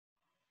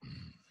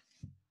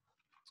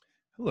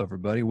Hello,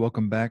 everybody.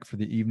 Welcome back for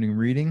the evening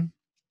reading.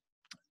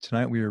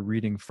 Tonight we are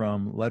reading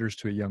from Letters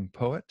to a Young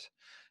Poet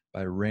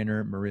by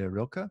Rainer Maria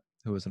Rilke,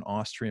 who is an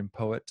Austrian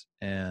poet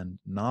and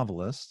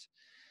novelist.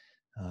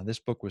 This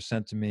book was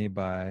sent to me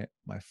by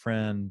my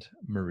friend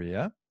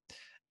Maria,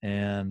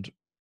 and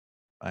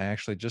I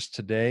actually just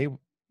today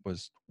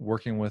was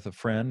working with a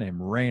friend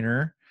named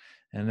Rainer,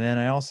 and then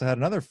I also had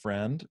another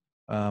friend,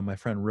 my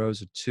friend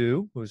Rosa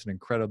too, who is an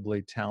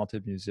incredibly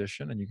talented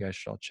musician, and you guys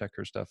should all check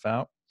her stuff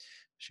out.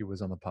 She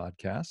was on the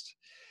podcast.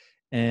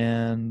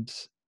 And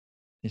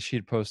she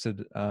had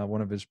posted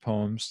one of his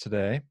poems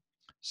today.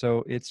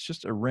 So it's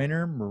just a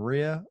Rainer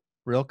Maria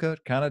Rilke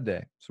kind of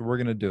day. So we're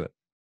going to do it.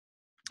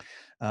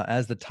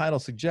 As the title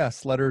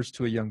suggests, Letters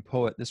to a Young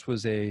Poet, this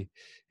was a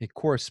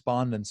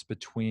correspondence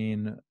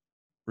between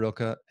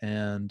Rilke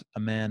and a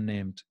man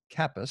named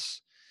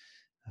Capus.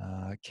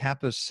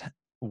 Capus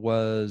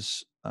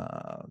was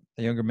a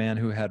younger man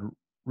who had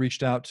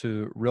reached out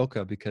to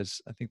Rilke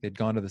because I think they'd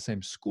gone to the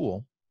same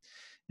school.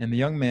 And the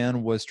young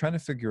man was trying to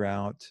figure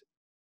out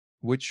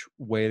which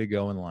way to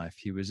go in life.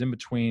 He was in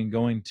between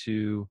going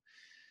to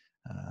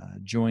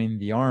join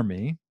the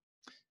army,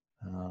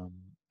 I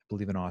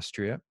believe in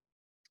Austria,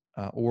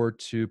 or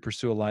to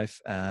pursue a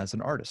life as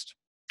an artist.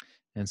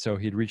 And so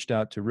he'd reached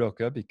out to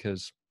Rilke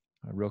because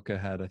Rilke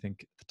had, I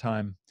think, at the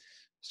time,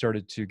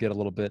 started to get a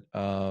little bit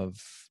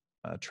of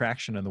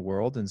traction in the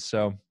world, and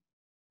so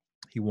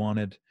he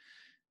wanted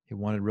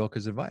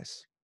Rilke's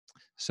advice.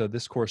 So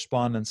this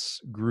correspondence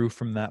grew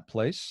from that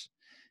place,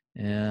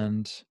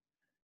 and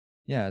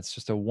yeah, it's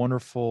just a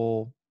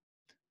wonderful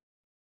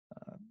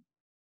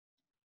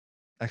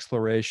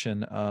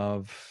exploration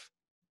of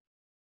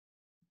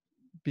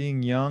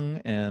being young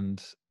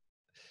and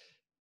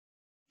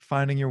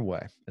finding your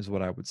way, is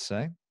what I would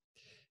say.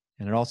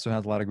 And it also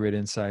has a lot of great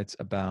insights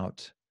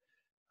about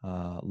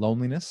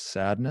loneliness,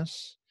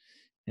 sadness,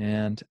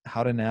 and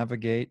how to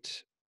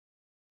navigate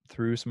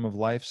through some of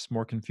life's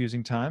more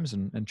confusing times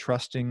and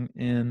trusting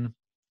in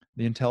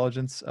the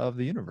intelligence of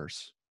the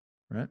universe,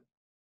 right?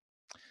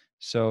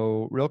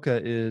 So Rilke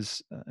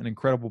is an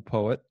incredible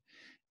poet.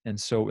 And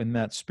so in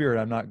that spirit,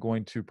 I'm not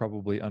going to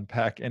probably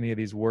unpack any of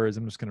these words.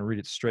 I'm just going to read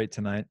it straight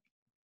tonight.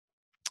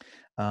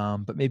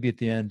 But maybe at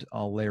the end,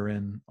 I'll layer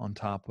in on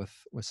top with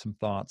some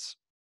thoughts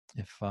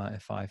if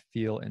I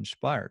feel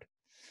inspired.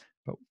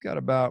 But we've got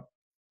about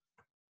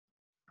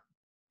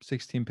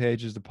 16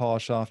 pages to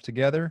polish off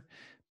together,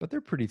 but they're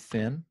pretty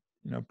thin,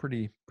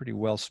 pretty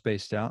well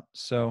spaced out.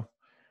 So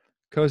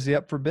cozy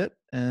up for a bit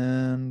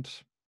and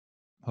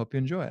hope you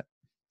enjoy it.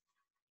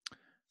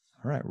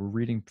 All right, we're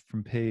reading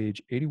from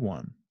page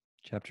 81,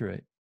 chapter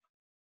 8.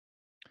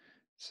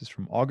 This is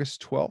from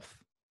August 12th,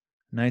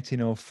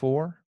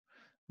 1904.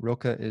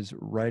 Rilke is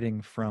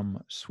writing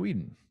from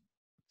Sweden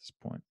at this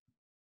point.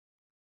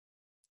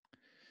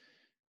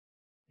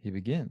 He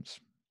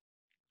begins.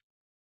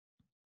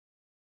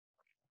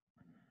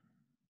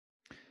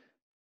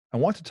 I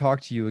want to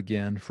talk to you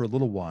again for a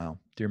little while,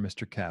 dear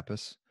Mr.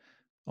 Capus,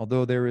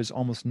 although there is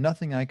almost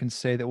nothing I can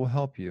say that will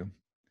help you,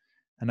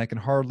 and I can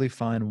hardly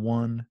find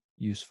one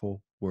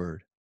useful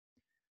word.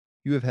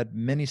 You have had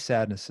many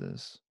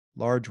sadnesses,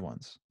 large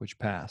ones, which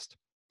passed,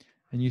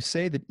 and you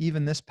say that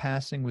even this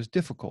passing was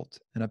difficult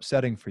and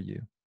upsetting for you.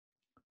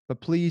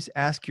 But please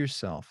ask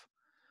yourself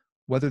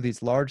whether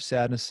these large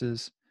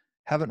sadnesses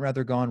haven't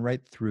rather gone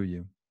right through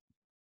you.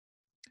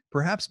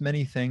 Perhaps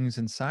many things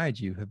inside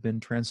you have been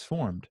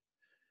transformed.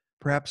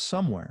 Perhaps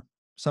somewhere,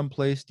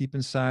 someplace deep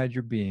inside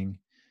your being,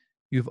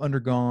 you have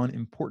undergone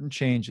important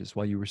changes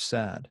while you were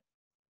sad.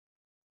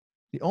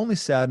 The only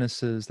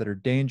sadnesses that are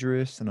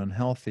dangerous and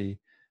unhealthy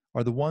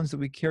are the ones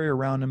that we carry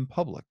around in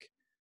public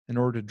in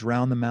order to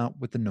drown them out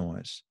with the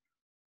noise.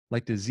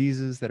 Like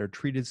diseases that are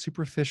treated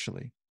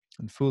superficially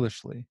and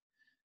foolishly,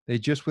 they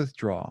just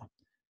withdraw,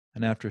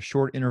 and after a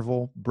short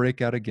interval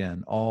break out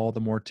again all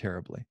the more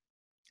terribly,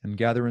 and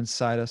gather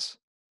inside us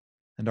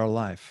and our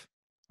life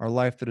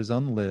that is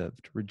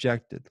unlived,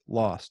 rejected,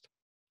 lost,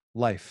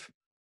 life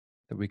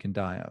that we can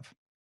die of.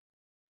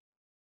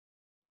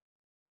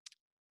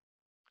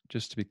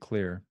 Just to be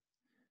clear,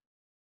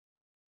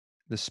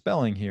 the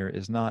spelling here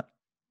is not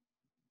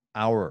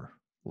our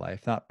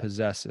life, not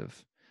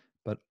possessive,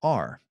 but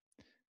our.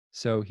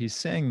 So he's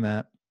saying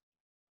that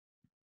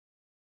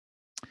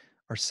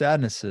our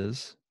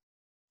sadnesses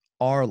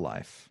are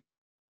life.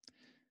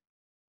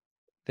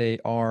 They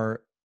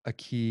are a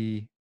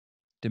key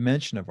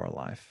dimension of our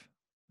life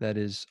that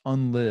is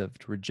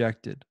unlived,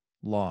 rejected,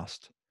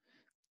 lost.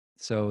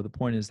 So the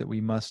point is that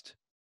we must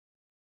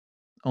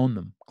own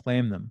them,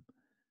 claim them.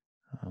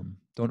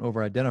 Don't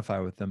over-identify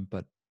with them,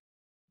 but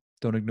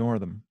don't ignore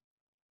them.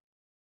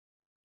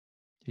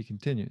 He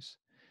continues,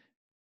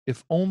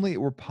 if only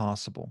it were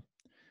possible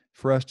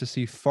for us to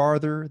see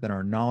farther than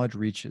our knowledge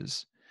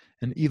reaches,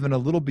 and even a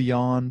little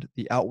beyond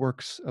the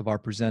outworks of our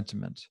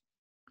presentiment,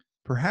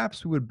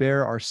 perhaps we would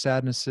bear our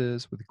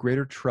sadnesses with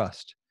greater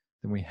trust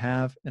than we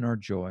have in our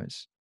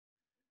joys.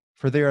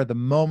 For they are the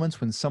moments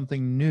when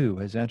something new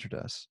has entered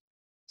us,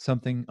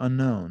 something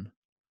unknown.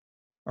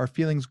 Our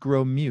feelings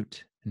grow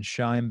mute in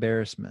shy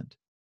embarrassment,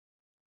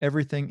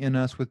 everything in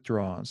us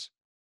withdraws,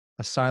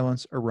 a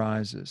silence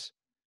arises,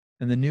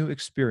 and the new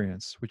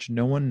experience, which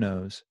no one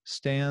knows,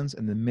 stands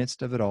in the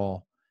midst of it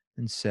all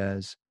and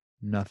says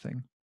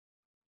nothing.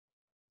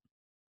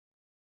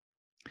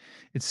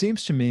 It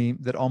seems to me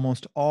that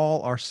almost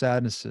all our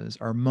sadnesses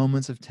are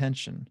moments of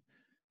tension,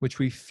 which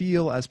we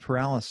feel as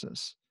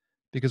paralysis,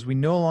 because we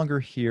no longer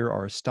hear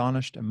our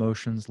astonished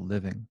emotions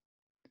living,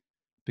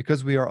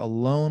 because we are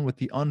alone with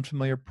the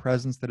unfamiliar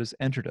presence that has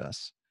entered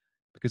us,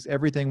 because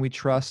everything we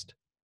trust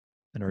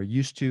and are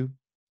used to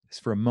is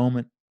for a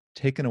moment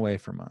taken away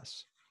from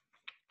us,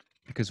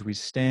 because we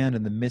stand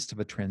in the midst of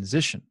a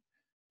transition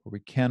where we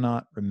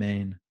cannot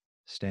remain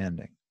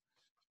standing.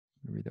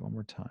 Let me read that one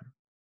more time.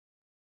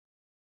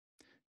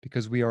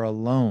 Because we are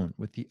alone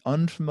with the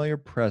unfamiliar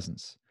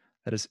presence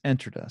that has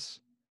entered us,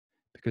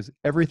 because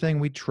everything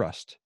we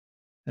trust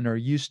and are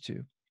used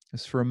to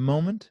is for a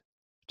moment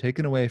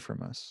taken away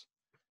from us,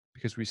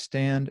 because we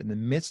stand in the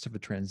midst of a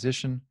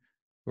transition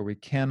where we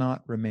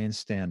cannot remain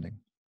standing.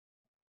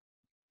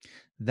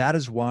 That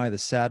is why the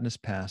sadness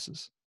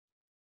passes.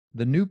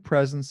 The new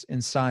presence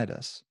inside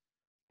us,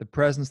 the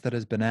presence that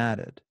has been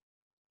added,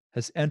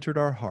 has entered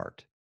our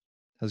heart,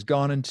 has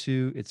gone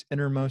into its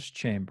innermost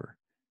chamber,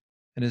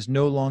 and is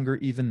no longer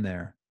even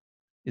there,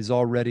 is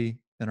already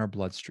in our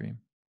bloodstream.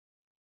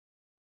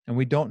 And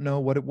we don't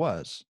know what it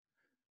was.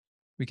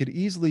 We could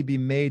easily be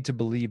made to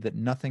believe that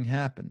nothing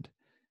happened,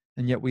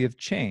 and yet we have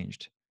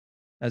changed,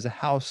 as a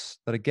house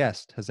that a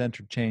guest has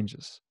entered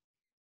changes.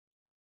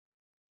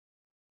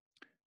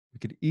 We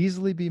could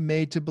easily be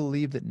made to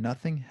believe that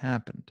nothing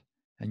happened,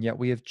 and yet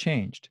we have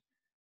changed,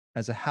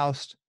 as a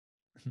house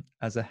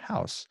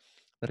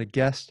that a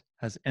guest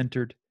has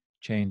entered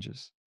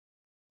changes.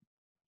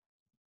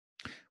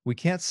 We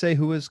can't say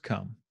who has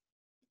come.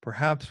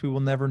 Perhaps we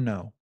will never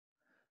know.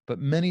 But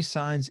many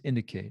signs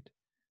indicate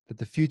that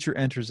the future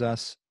enters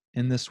us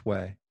in this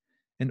way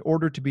in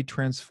order to be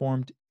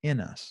transformed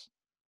in us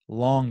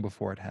long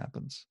before it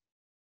happens.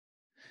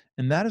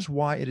 And that is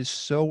why it is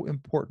so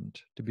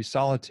important to be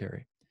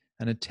solitary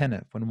and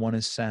attentive when one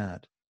is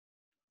sad,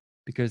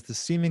 because the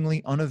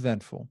seemingly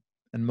uneventful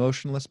and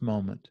motionless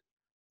moment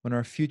when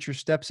our future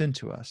steps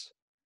into us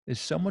is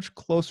so much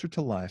closer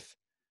to life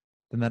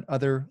than that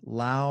other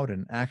loud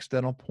and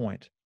accidental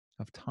point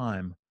of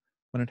time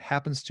when it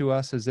happens to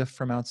us as if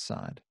from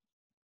outside.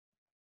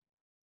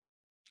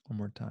 One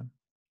more time.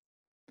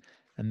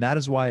 And that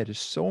is why it is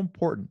so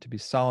important to be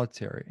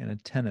solitary and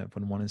attentive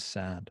when one is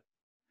sad,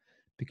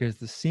 because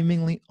the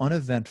seemingly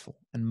uneventful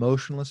and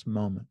motionless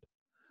moment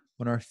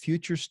when our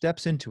future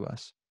steps into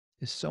us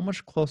is so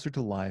much closer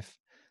to life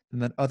than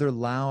that other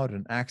loud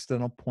and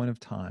accidental point of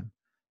time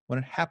when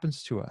it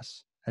happens to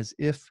us as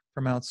if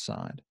from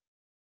outside.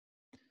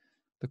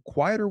 The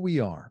quieter we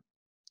are,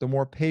 the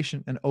more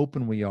patient and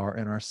open we are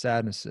in our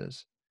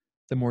sadnesses,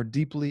 the more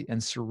deeply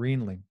and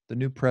serenely the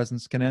new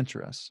presence can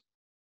enter us,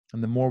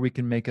 and the more we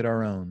can make it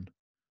our own,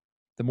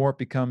 the more it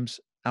becomes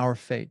our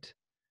fate.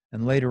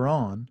 And later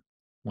on,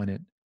 when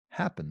it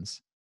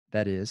happens,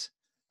 that is,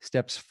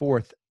 steps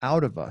forth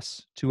out of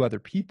us to other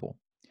people,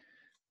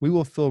 we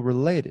will feel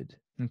related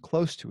and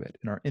close to it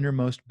in our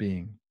innermost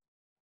being.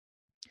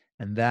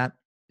 And that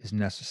is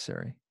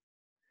necessary.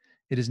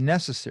 It is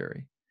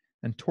necessary,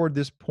 and toward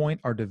this point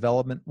our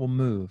development will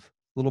move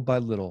little by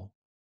little,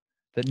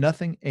 that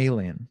nothing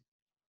alien.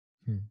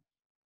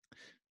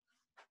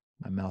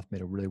 My mouth made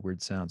a really weird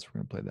sound, so we're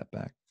going to play that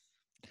back.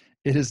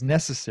 It is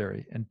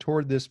necessary, and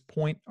toward this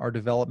point our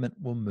development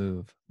will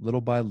move,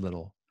 little by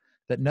little,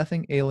 that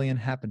nothing alien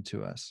happen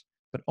to us,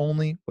 but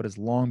only what has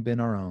long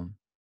been our own.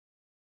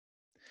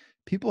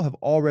 People have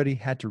already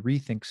had to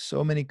rethink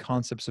so many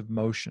concepts of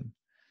motion,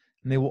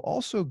 and they will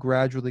also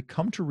gradually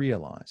come to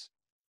realize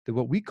that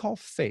what we call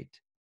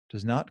fate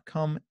does not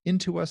come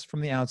into us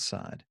from the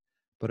outside,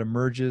 but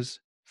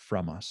emerges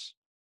from us.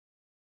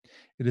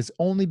 It is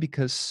only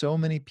because so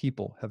many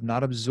people have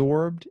not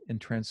absorbed and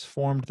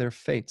transformed their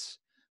fates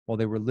while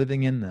they were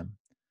living in them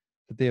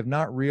that they have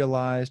not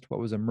realized what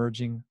was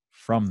emerging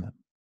from them.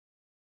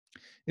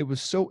 It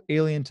was so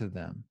alien to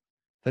them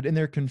that in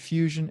their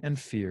confusion and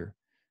fear,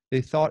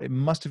 they thought it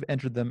must have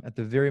entered them at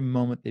the very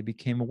moment they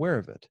became aware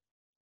of it,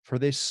 for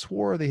they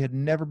swore they had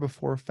never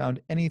before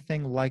found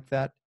anything like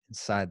that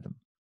inside them.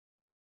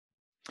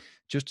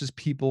 Just as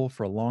people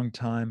for a long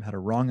time had a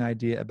wrong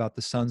idea about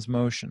the sun's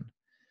motion,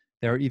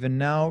 they are even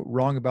now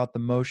wrong about the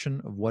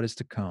motion of what is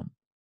to come.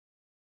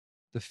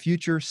 The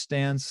future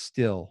stands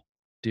still,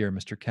 dear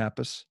Mr.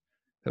 Kappas,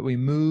 that we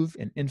move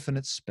in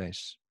infinite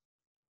space.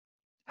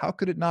 How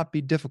could it not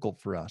be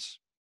difficult for us?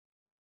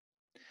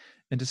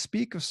 And to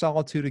speak of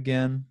solitude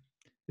again,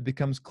 it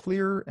becomes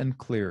clearer and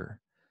clearer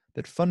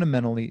that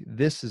fundamentally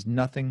this is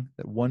nothing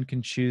that one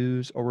can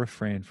choose or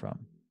refrain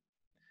from.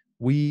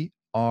 We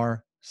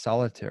are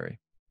solitary.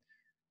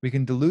 We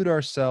can delude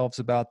ourselves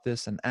about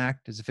this and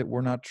act as if it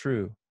were not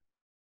true.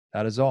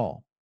 That is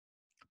all.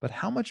 But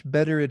how much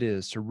better it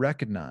is to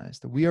recognize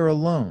that we are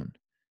alone.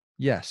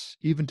 Yes,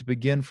 even to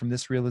begin from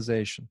this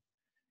realization.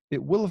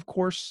 It will, of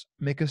course,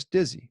 make us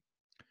dizzy.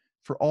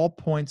 For all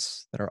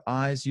points that our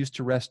eyes used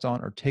to rest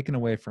on are taken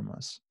away from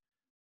us.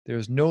 There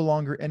is no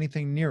longer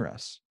anything near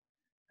us,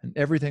 and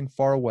everything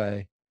far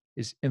away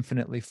is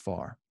infinitely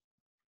far.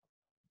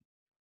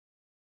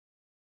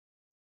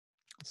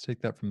 Let's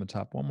take that from the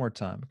top one more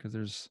time because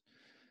there's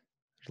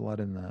a lot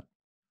in that.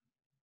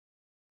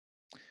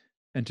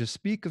 And to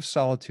speak of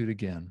solitude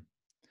again,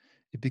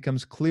 it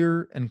becomes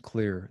clearer and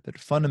clearer that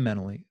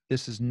fundamentally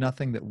this is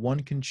nothing that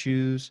one can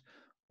choose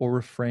or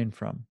refrain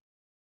from.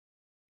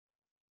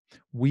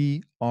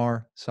 We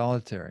are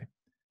solitary.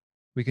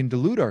 We can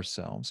delude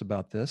ourselves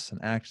about this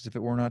and act as if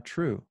it were not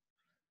true.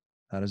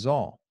 That is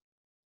all.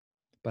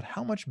 But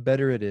how much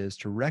better it is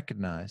to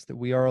recognize that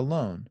we are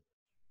alone.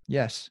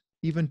 Yes,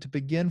 even to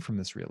begin from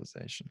this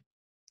realization.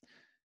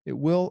 It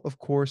will, of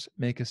course,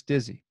 make us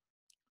dizzy,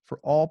 for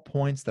all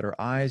points that our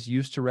eyes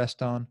used to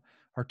rest on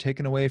are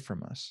taken away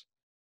from us.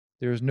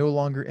 There is no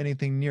longer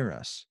anything near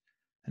us,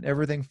 and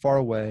everything far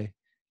away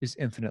is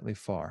infinitely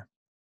far.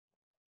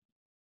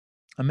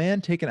 A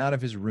man taken out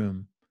of his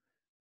room,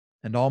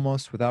 and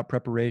almost without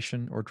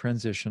preparation or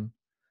transition,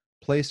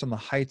 placed on the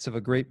heights of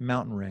a great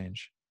mountain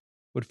range,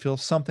 would feel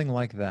something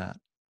like that,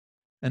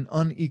 an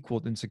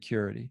unequaled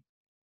insecurity,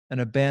 an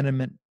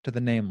abandonment to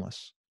the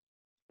nameless,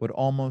 would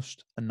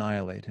almost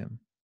annihilate him.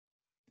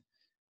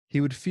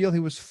 He would feel he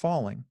was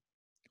falling,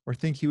 or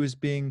think he was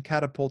being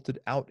catapulted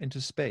out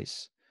into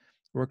space,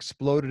 or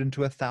exploded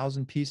into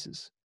 1,000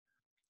 pieces.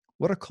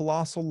 What a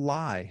colossal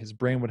lie his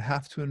brain would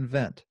have to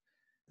invent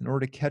in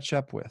order to catch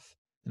up with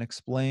and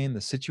explain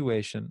the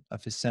situation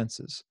of his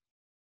senses.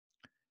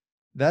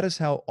 That is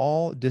how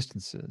all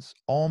distances,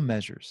 all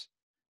measures,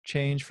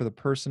 change for the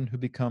person who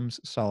becomes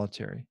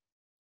solitary.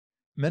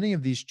 Many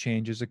of these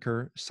changes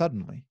occur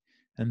suddenly,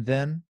 and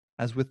then,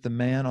 as with the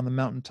man on the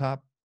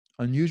mountaintop,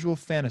 unusual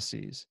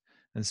fantasies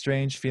and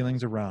strange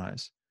feelings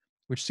arise,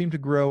 which seem to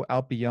grow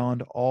out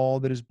beyond all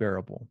that is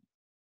bearable.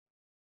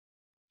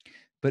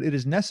 But it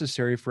is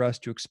necessary for us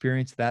to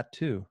experience that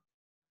too.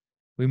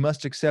 We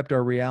must accept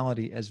our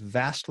reality as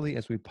vastly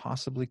as we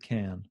possibly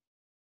can.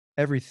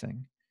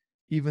 Everything,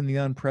 even the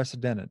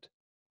unprecedented,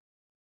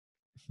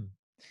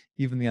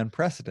 even the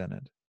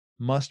unprecedented,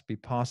 must be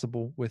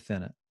possible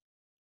within it.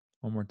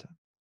 One more time.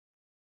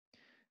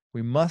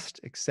 We must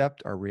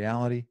accept our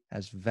reality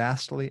as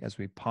vastly as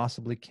we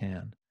possibly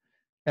can.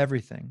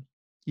 Everything,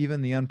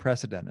 even the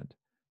unprecedented,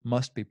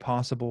 must be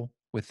possible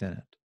within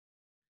it.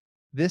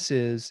 This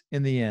is,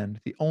 in the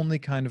end, the only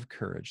kind of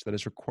courage that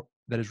is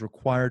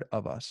required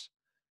of us.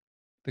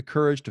 The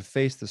courage to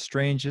face the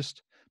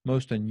strangest,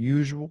 most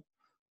unusual,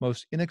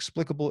 most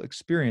inexplicable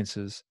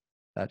experiences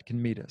that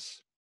can meet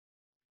us.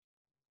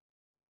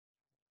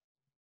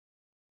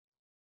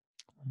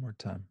 One more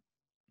time.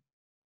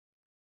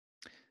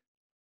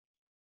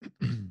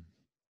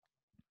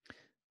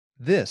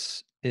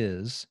 This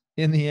is,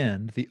 in the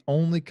end, the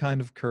only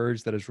kind of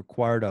courage that is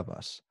required of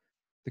us.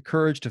 The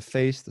courage to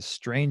face the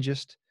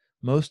strangest,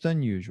 most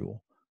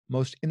unusual,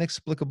 most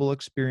inexplicable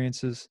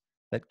experiences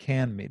that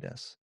can meet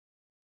us.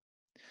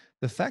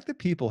 The fact that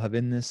people have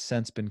in this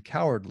sense been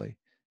cowardly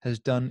has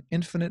done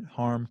infinite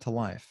harm to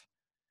life.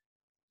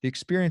 The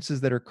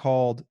experiences that are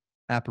called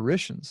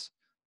apparitions,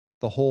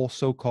 the whole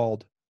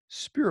so-called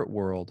spirit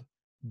world,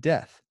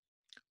 death,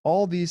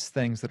 all these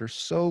things that are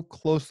so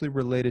closely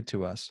related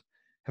to us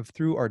have,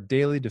 through our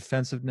daily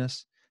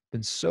defensiveness,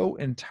 been so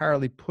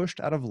entirely pushed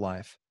out of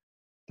life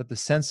that the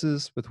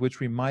senses with which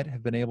we might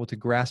have been able to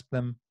grasp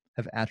them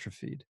have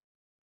atrophied.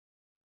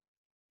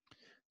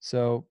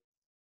 So,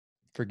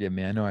 forgive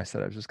me, I know I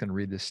said I was just going to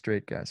read this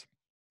straight, guys.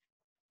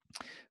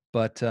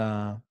 But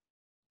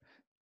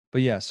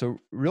yeah, so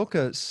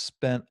Rilke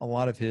spent a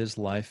lot of his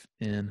life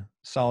in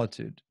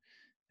solitude.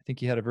 I think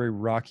he had a very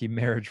rocky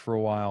marriage for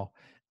a while,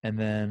 and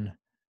then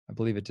I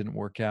believe it didn't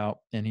work out,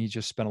 and he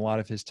just spent a lot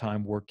of his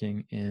time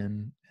working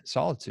in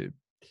solitude.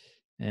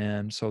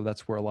 And so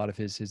that's where a lot of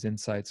his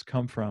insights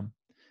come from.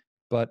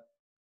 But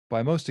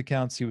by most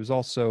accounts, he was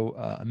also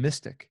a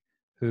mystic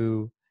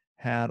who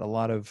had a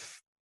lot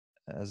of,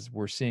 as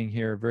we're seeing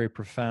here, very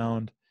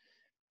profound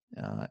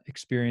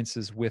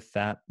experiences with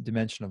that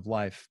dimension of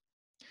life.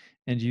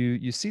 And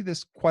you see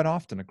this quite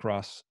often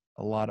across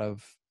a lot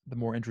of the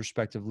more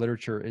introspective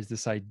literature, is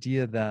this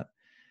idea that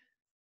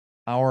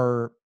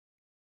our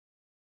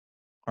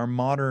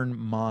modern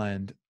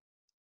mind,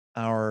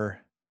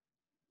 our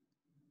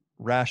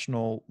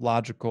rational,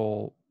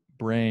 logical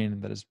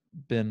brain that has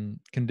been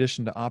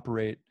conditioned to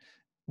operate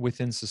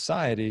within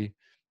society,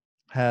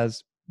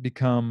 has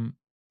become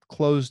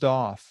closed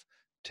off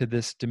to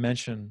this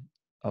dimension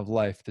of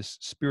life, this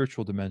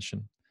spiritual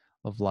dimension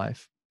of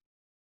life.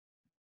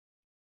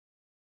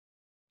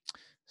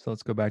 So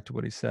let's go back to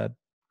what he said.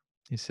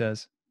 He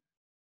says,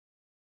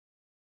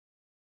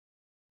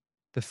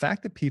 the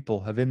fact that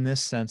people have in this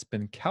sense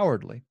been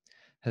cowardly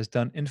has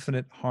done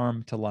infinite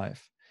harm to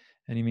life.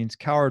 And he means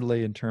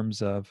cowardly in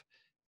terms of,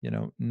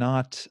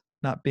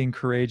 not being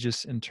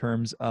courageous in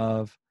terms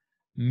of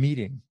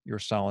meeting your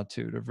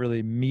solitude, of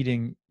really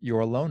meeting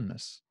your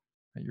aloneness,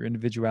 right, your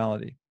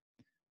individuality.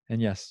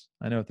 And yes,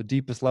 I know at the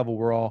deepest level,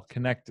 we're all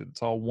connected.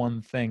 It's all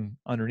one thing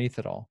underneath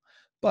it all.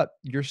 but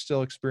you're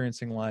still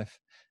experiencing life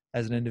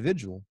as an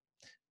individual,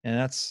 and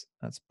that's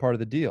part of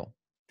the deal.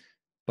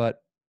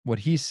 But what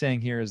he's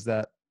saying here is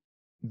that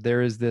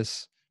there is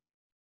this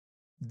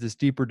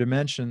deeper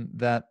dimension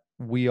that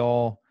we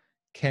all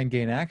can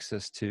gain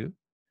access to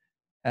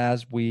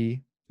as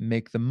we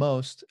make the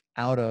most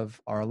out of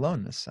our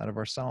aloneness, out of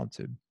our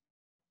solitude.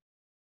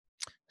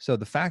 So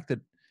the fact that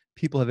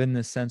people have in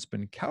this sense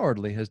been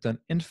cowardly has done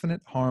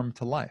infinite harm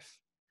to life.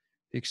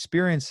 The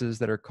experiences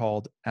that are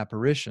called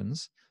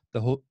apparitions,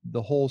 the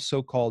whole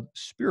so-called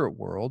spirit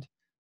world,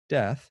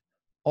 death,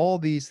 all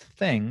these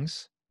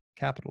things,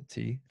 capital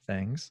T,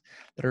 things,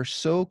 that are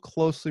so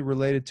closely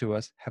related to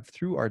us have,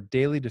 through our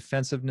daily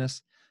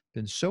defensiveness,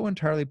 been so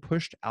entirely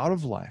pushed out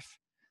of life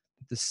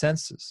that the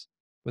senses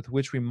with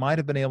which we might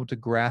have been able to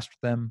grasp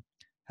them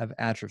have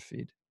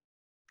atrophied,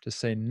 to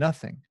say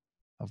nothing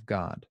of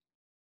God.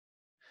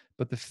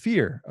 But the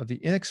fear of the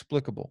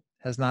inexplicable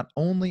has not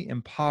only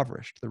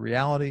impoverished the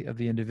reality of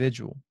the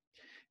individual,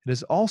 it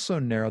has also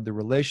narrowed the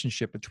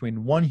relationship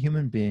between one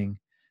human being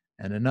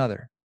and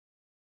another,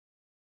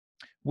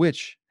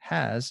 which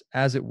has,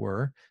 as it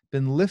were,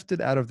 been lifted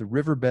out of the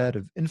riverbed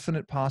of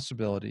infinite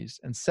possibilities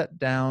and set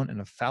down in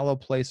a fallow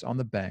place on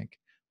the bank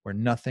where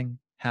nothing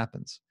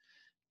happens.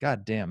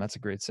 God damn, that's a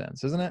great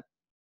sentence, isn't it?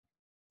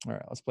 All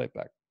right, let's play it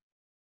back.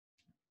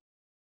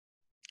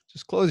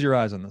 Just close your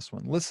eyes on this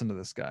one. Listen to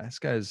this guy. This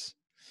guy's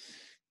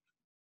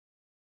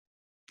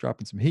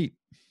dropping some heat.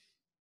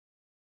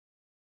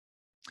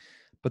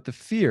 But the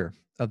fear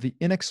of the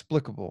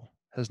inexplicable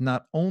has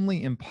not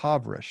only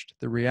impoverished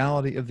the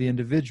reality of the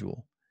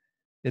individual,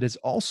 it has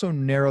also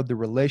narrowed the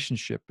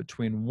relationship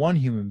between one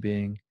human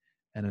being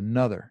and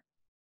another,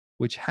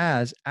 which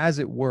has, as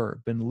it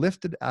were, been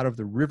lifted out of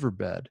the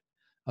riverbed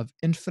of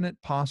infinite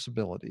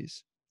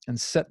possibilities and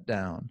set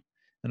down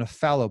in a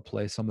fallow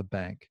place on the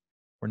bank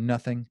where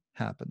nothing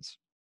happens.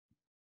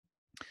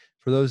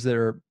 For those that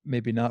are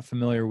maybe not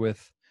familiar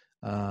with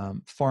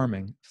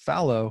farming,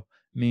 fallow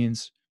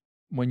means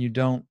when you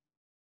don't,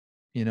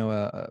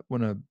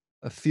 when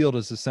a field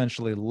is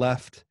essentially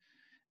left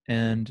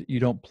and you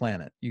don't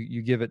plant it,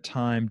 you give it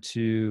time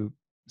to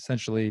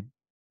essentially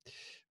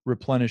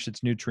replenish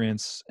its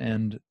nutrients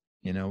and,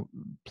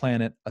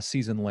 plant it a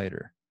season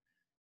later.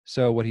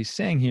 So what he's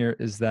saying here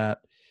is that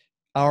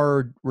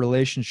our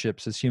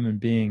relationships as human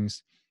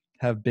beings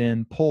have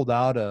been pulled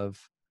out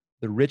of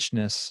the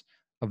richness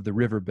of the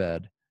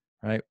riverbed,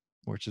 right?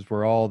 Which is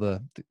where all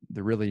the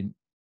really,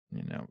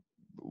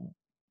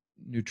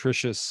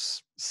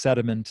 nutritious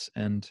sediment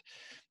and,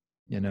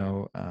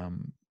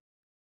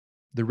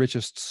 the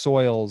richest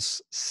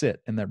soils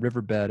sit in that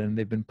riverbed, and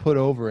they've been put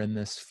over in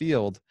this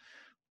field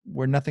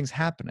where nothing's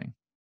happening,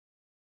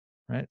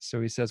 right?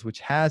 So he says, which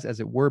has, as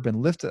it were,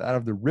 been lifted out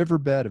of the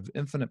riverbed of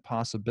infinite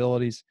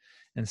possibilities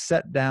and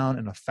set down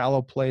in a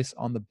fallow place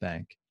on the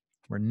bank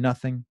where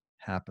nothing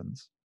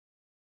happens.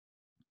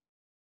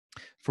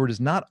 For it is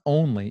not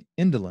only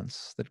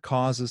indolence that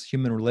causes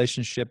human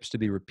relationships to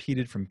be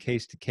repeated from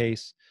case to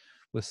case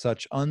with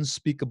such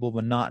unspeakable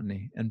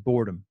monotony and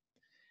boredom.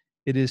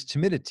 It is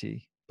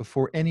timidity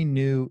before any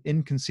new,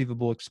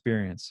 inconceivable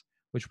experience,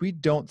 which we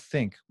don't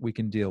think we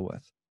can deal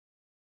with.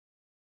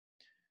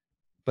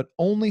 But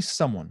only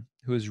someone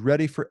who is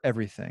ready for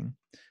everything,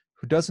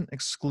 who doesn't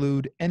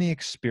exclude any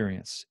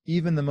experience,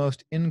 even the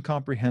most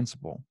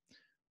incomprehensible,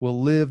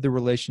 will live the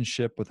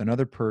relationship with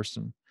another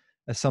person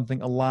as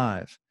something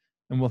alive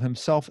and will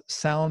himself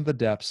sound the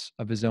depths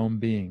of his own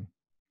being.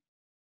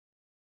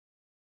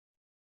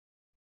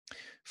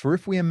 For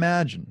if we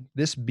imagine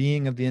this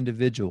being of the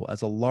individual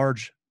as a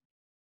larger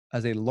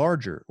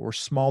or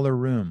smaller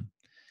room,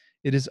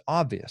 it is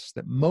obvious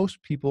that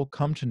most people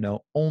come to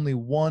know only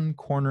one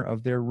corner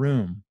of their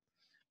room,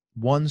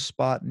 one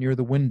spot near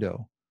the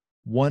window,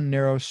 one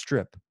narrow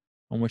strip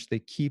on which they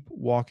keep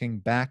walking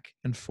back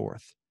and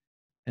forth.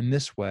 In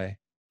this way,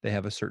 they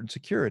have a certain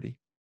security.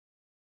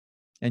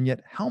 And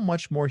yet, how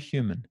much more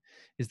human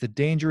is the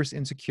dangerous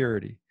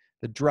insecurity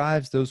that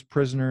drives those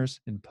prisoners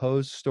in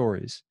Poe's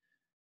stories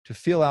to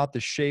feel out the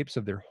shapes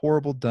of their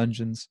horrible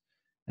dungeons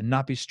and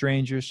not be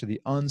strangers to the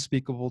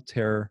unspeakable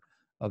terror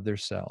of their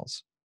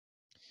cells.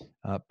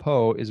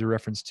 Poe is a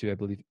reference to, I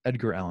believe,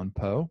 Edgar Allan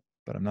Poe,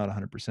 but I'm not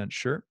 100%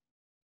 sure.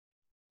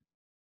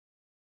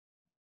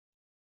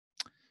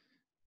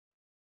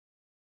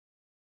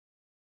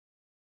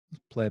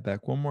 Let's play it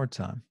back one more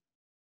time.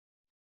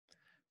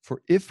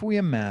 For if we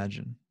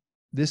imagine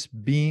this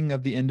being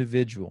of the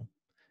individual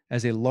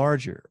as a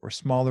larger or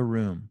smaller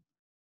room,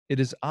 it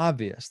is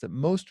obvious that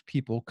most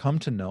people come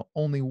to know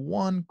only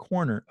one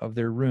corner of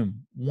their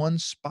room, one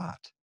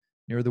spot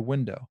near the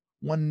window,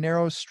 one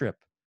narrow strip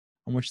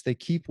on which they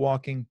keep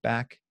walking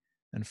back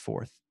and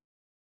forth.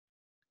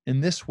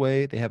 In this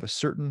way, they have a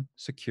certain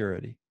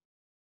security.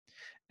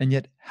 And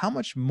yet, how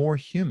much more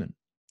human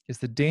is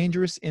the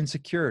dangerous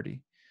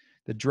insecurity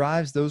that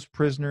drives those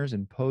prisoners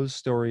in Poe's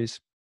stories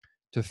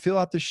to fill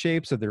out the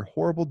shapes of their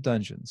horrible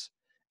dungeons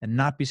and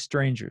not be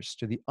strangers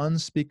to the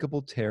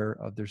unspeakable terror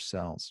of their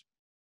cells.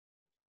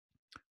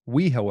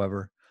 We,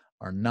 however,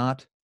 are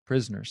not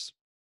prisoners.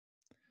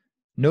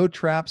 No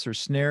traps or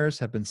snares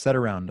have been set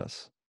around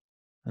us,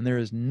 and there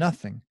is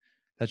nothing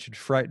that should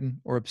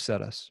frighten or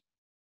upset us.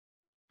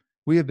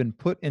 We have been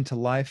put into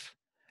life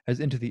as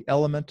into the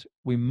element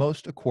we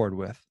most accord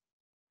with,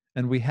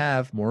 and we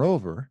have,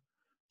 moreover,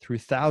 through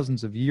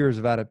thousands of years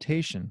of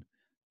adaptation,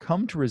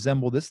 come to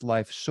resemble this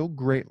life so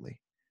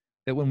greatly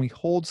that when we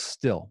hold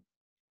still,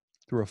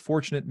 through a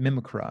fortunate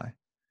mimicry,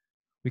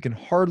 we can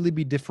hardly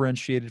be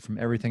differentiated from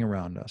everything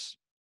around us.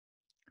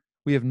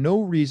 We have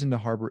no reason to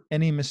harbor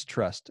any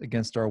mistrust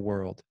against our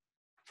world,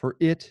 for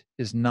it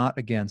is not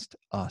against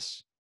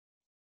us.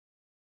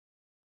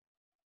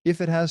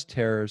 If it has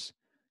terrors,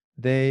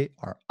 they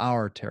are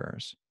our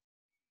terrors.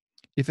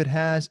 If it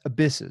has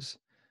abysses,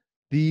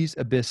 these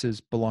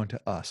abysses belong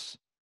to us.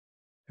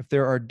 If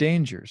there are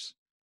dangers,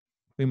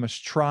 we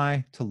must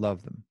try to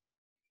love them.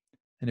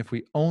 And if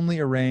we only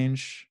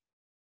arrange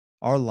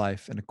our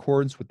life in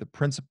accordance with the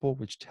principle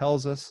which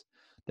tells us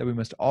that we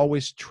must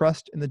always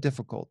trust in the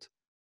difficult,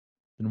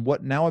 then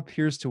what now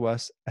appears to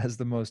us as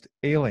the most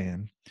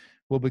alien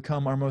will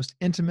become our most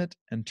intimate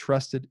and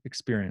trusted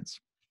experience.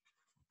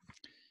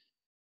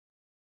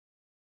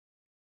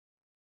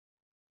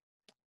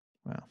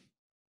 Wow.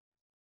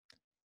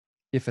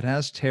 If it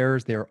has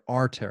terrors, they are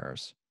our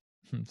terrors.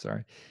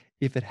 Sorry.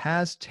 If it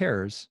has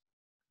terrors,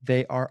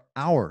 they are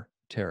our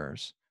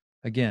terrors.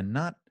 Again,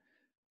 not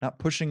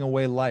pushing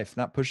away life,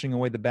 not pushing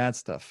away the bad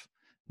stuff,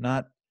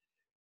 not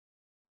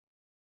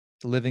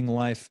living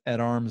life at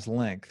arm's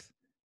length,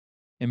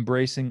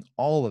 embracing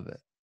all of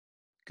it,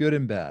 good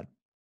and bad.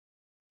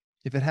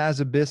 If it has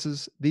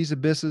abysses, these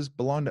abysses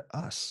belong to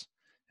us.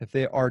 If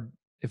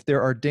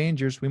there are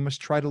dangers, we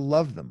must try to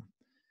love them.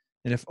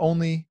 And if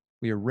only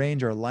we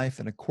arrange our life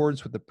in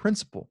accordance with the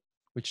principle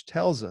which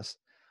tells us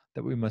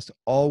that we must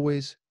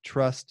always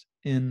trust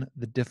in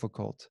the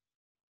difficult,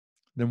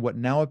 then what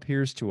now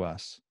appears to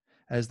us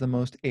as the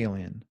most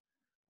alien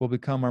will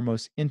become our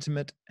most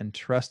intimate and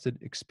trusted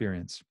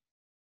experience.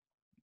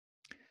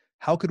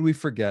 How could we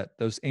forget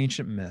those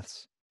ancient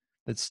myths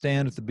that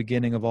stand at the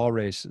beginning of all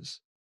races?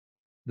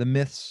 The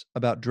myths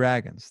about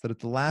dragons that at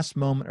the last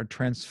moment are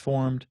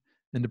transformed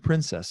into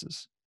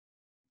princesses.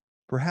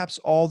 Perhaps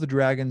all the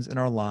dragons in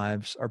our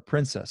lives are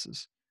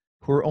princesses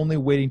who are only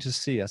waiting to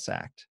see us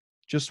act,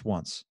 just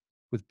once,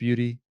 with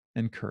beauty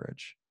and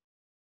courage.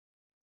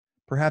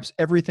 Perhaps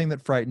everything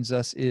that frightens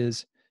us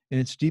is, in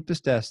its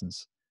deepest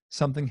essence,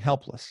 something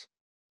helpless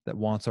that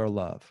wants our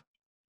love.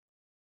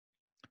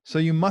 So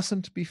you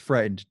mustn't be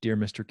frightened, dear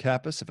Mr.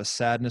 Kappas, if a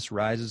sadness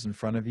rises in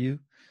front of you,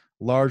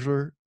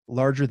 larger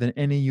than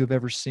any you have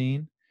ever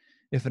seen,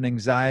 if an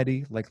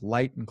anxiety like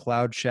light and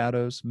cloud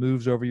shadows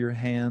moves over your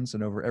hands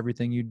and over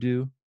everything you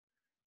do.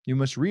 You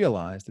must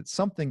realize that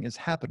something is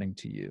happening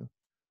to you,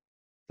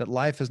 that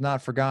life has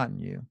not forgotten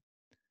you,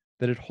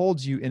 that it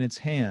holds you in its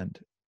hand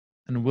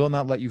and will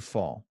not let you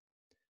fall.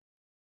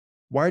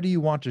 Why do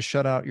you want to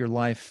shut out your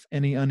life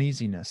any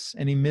uneasiness,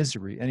 any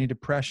misery, any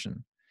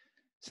depression,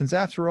 since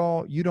after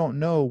all, you don't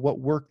know what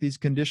work these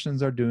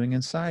conditions are doing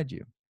inside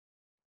you?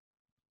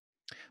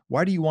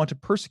 Why do you want to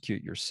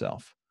persecute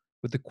yourself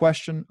with the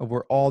question of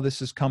where all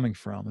this is coming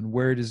from and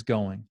where it is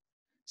going,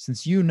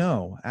 since you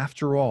know,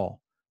 after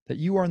all, that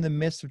you are in the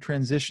midst of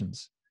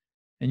transitions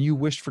and you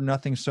wish for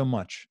nothing so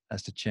much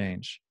as to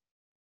change?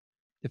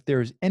 If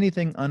there is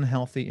anything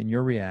unhealthy in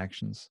your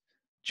reactions,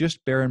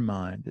 just bear in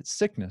mind that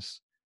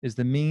sickness is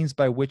the means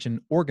by which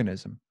an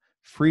organism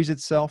frees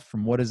itself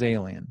from what is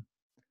alien.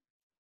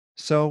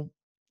 So,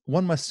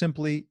 one must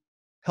simply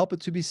help it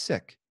to be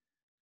sick,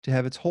 to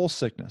have its whole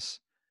sickness,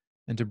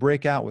 and to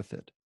break out with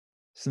it,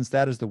 since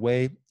that is the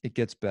way it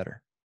gets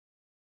better.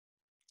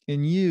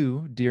 In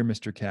you, dear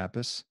Mr.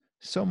 Kappas,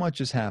 so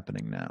much is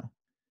happening now.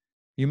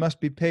 You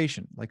must be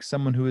patient like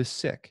someone who is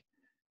sick,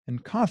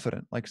 and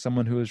confident like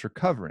someone who is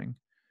recovering,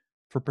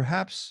 for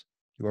perhaps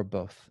you are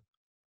both.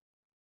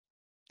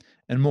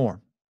 And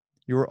more,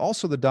 you are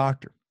also the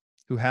doctor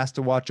who has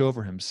to watch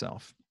over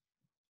himself.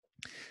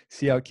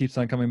 See how it keeps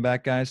on coming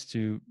back, guys,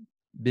 to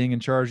being in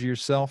charge of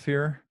yourself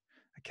here?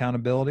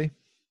 Accountability.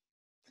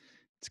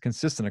 It's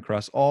consistent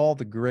across all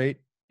the great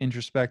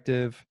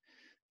introspective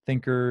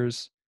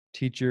thinkers,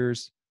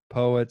 teachers,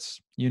 poets,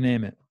 you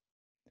name it.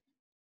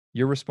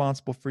 You're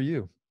responsible for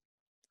you,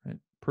 right?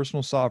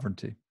 Personal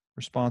sovereignty,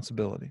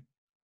 responsibility.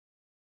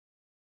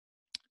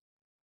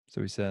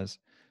 So he says,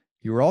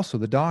 you are also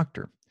the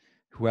doctor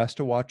who has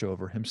to watch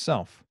over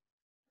himself.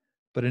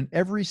 But in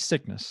every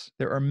sickness,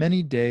 there are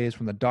many days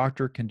when the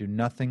doctor can do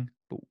nothing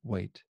but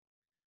wait.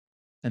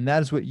 And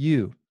that is what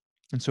you,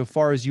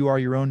 insofar as you are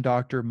your own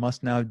doctor,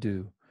 must now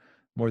do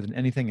more than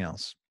anything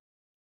else.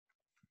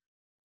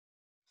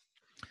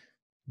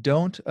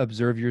 Don't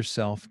observe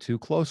yourself too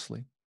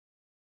closely.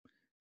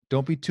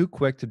 Don't be too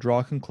quick to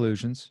draw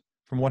conclusions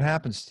from what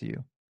happens to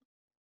you.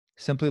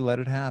 Simply let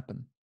it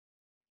happen.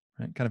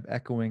 Right? Kind of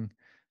echoing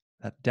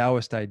that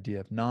Taoist idea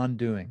of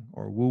non-doing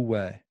or wu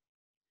wei.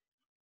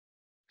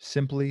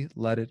 Simply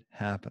let it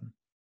happen.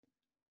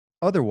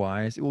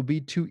 Otherwise, it will be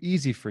too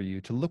easy for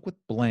you to look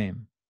with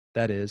blame,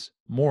 that is,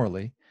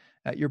 morally,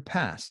 at your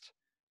past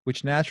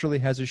which naturally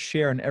has a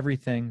share in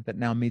everything that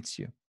now meets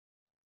you.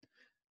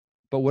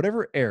 But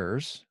whatever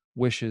errors,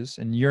 wishes,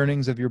 and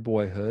yearnings of your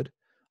boyhood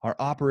are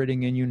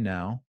operating in you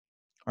now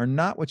are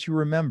not what you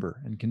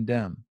remember and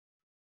condemn.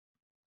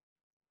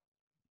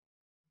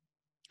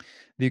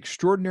 The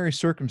extraordinary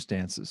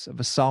circumstances of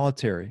a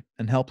solitary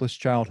and helpless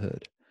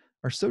childhood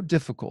are so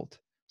difficult,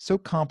 so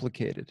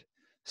complicated,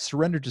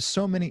 surrendered to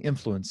so many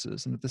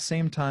influences, and at the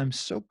same time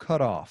so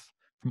cut off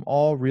from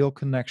all real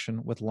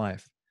connection with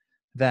life,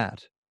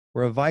 that,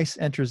 where a vice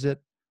enters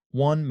it,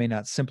 one may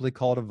not simply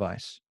call it a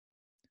vice.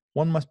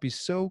 One must be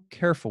so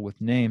careful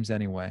with names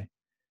anyway.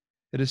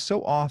 It is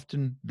so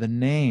often the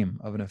name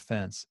of an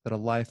offense that a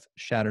life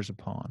shatters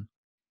upon,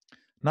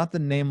 not the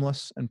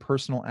nameless and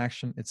personal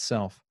action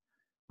itself,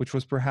 which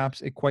was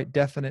perhaps a quite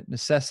definite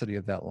necessity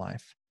of that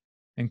life,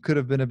 and could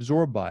have been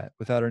absorbed by it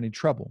without any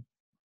trouble.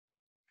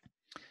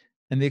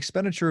 And the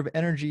expenditure of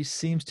energy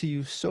seems to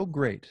you so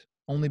great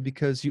only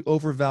because you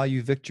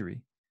overvalue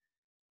victory.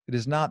 It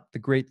is not the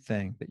great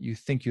thing that you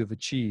think you have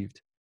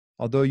achieved,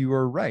 although you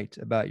are right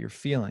about your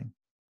feeling.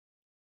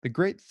 The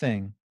great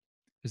thing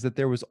is that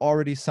there was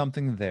already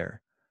something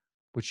there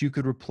which you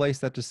could replace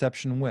that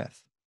deception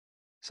with,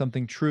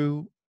 something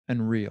true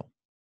and real.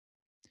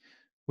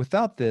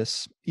 Without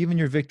this, even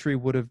your victory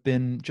would have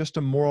been just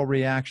a moral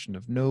reaction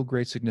of no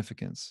great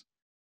significance.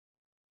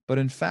 But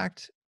in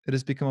fact, it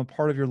has become a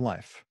part of your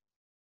life.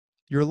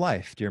 Your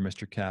life, dear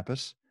Mr.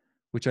 Capus,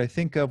 which I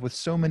think of with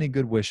so many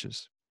good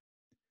wishes.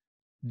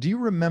 Do you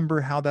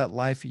remember how that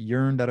life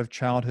yearned out of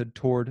childhood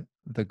toward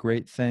the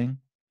great thing?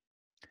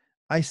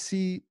 I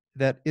see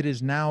that it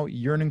is now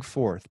yearning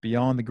forth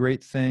beyond the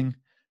great thing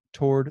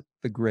toward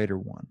the greater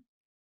one.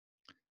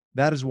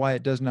 That is why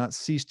it does not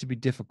cease to be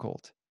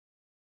difficult,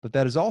 but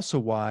that is also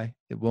why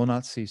it will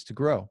not cease to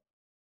grow.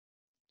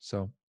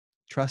 So,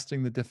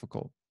 trusting the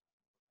difficult.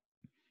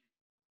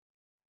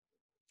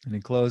 And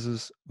he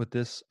closes with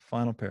this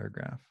final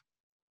paragraph.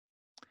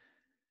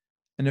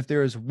 And if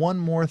there is one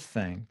more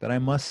thing that I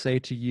must say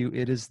to you,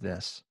 it is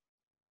this.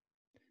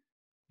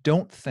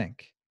 Don't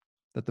think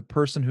that the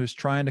person who is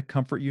trying to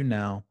comfort you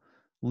now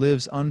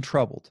lives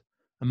untroubled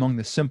among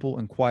the simple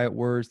and quiet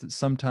words that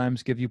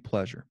sometimes give you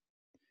pleasure.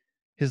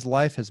 His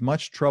life has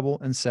much trouble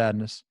and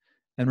sadness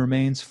and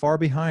remains far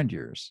behind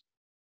yours.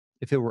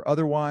 If it were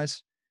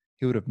otherwise,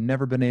 he would have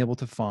never been able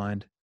to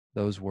find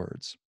those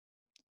words.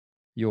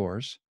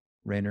 Yours,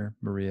 Rainer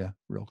Maria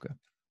Rilke.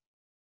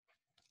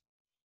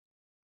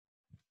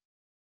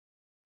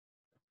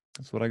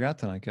 That's what I got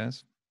tonight,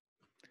 guys.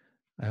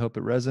 I hope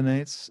it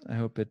resonates. I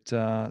hope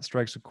it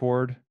strikes a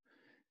chord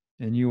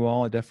in you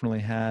all. It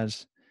definitely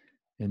has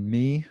in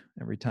me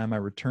every time I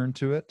return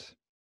to it.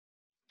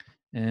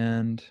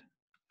 And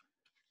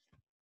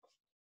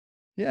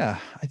yeah,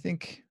 I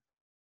think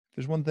if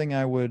there's one thing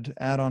I would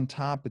add on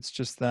top, it's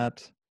just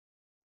that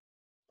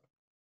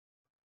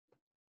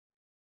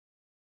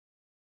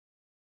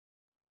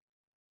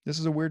this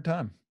is a weird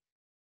time.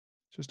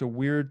 It's just a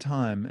weird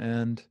time.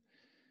 And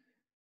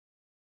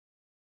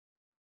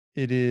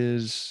it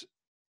is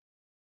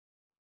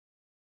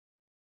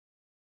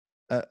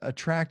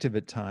attractive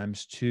at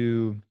times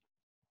to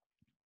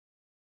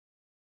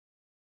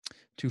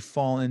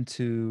fall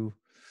into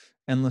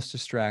endless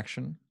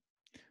distraction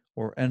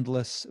or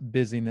endless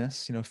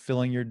busyness,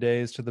 filling your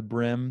days to the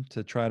brim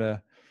to try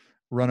to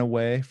run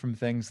away from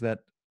things that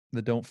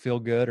don't feel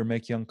good or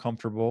make you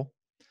uncomfortable.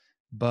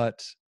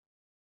 But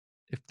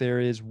if there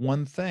is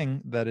one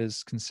thing that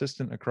is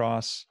consistent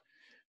across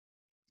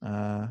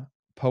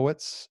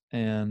poets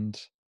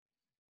and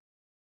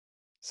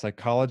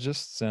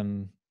psychologists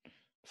and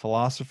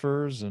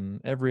philosophers and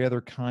every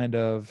other kind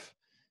of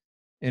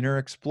inner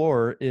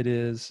explorer, it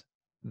is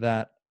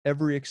that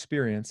every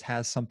experience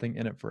has something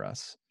in it for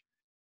us.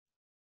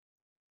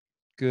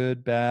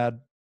 Good, bad,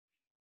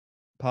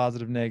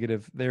 positive,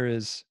 negative.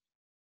 There's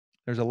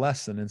a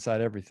lesson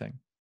inside everything.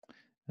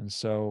 And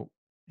so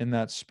in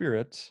that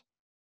spirit,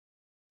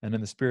 and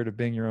in the spirit of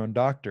being your own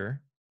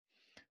doctor,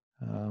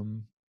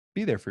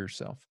 be there for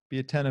yourself. Be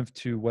attentive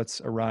to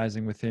what's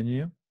arising within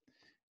you,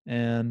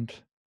 and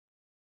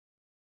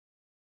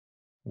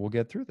we'll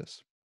get through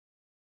this.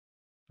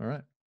 All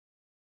right.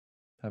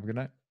 Have a good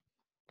night.